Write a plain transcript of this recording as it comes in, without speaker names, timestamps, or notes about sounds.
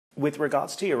With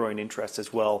regards to your own interests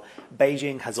as well,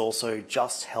 Beijing has also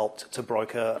just helped to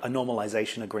broker a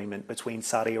normalization agreement between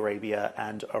Saudi Arabia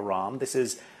and Iran. This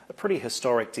is a pretty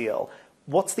historic deal.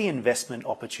 What's the investment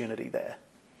opportunity there?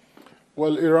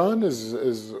 Well, Iran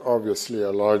is obviously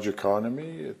a large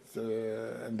economy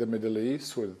in the Middle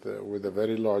East with a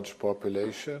very large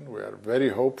population. We are very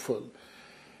hopeful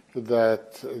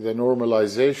that the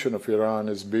normalization of Iran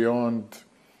is beyond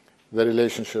the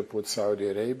relationship with Saudi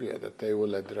Arabia, that they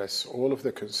will address all of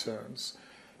the concerns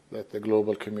that the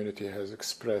global community has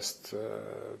expressed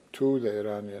to the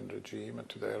Iranian regime and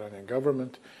to the Iranian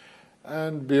government.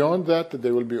 And beyond that,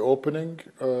 they will be opening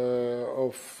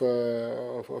of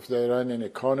the Iranian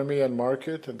economy and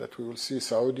market, and that we will see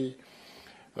Saudi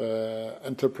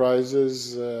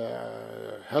enterprises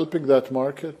helping that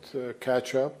market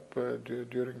catch up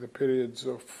during the periods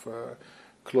of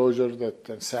closure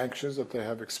and sanctions that they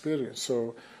have experienced.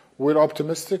 So we're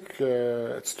optimistic.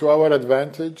 It's to our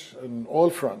advantage on all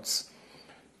fronts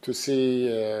to see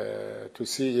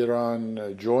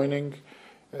Iran joining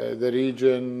the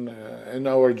region in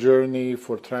our journey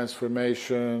for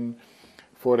transformation,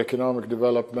 for economic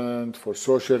development, for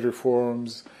social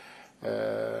reforms,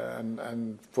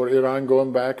 and for Iran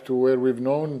going back to where we've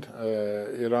known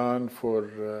Iran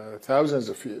for thousands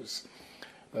of years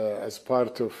as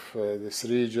part of this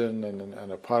region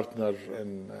and a partner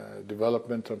in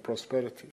development and prosperity.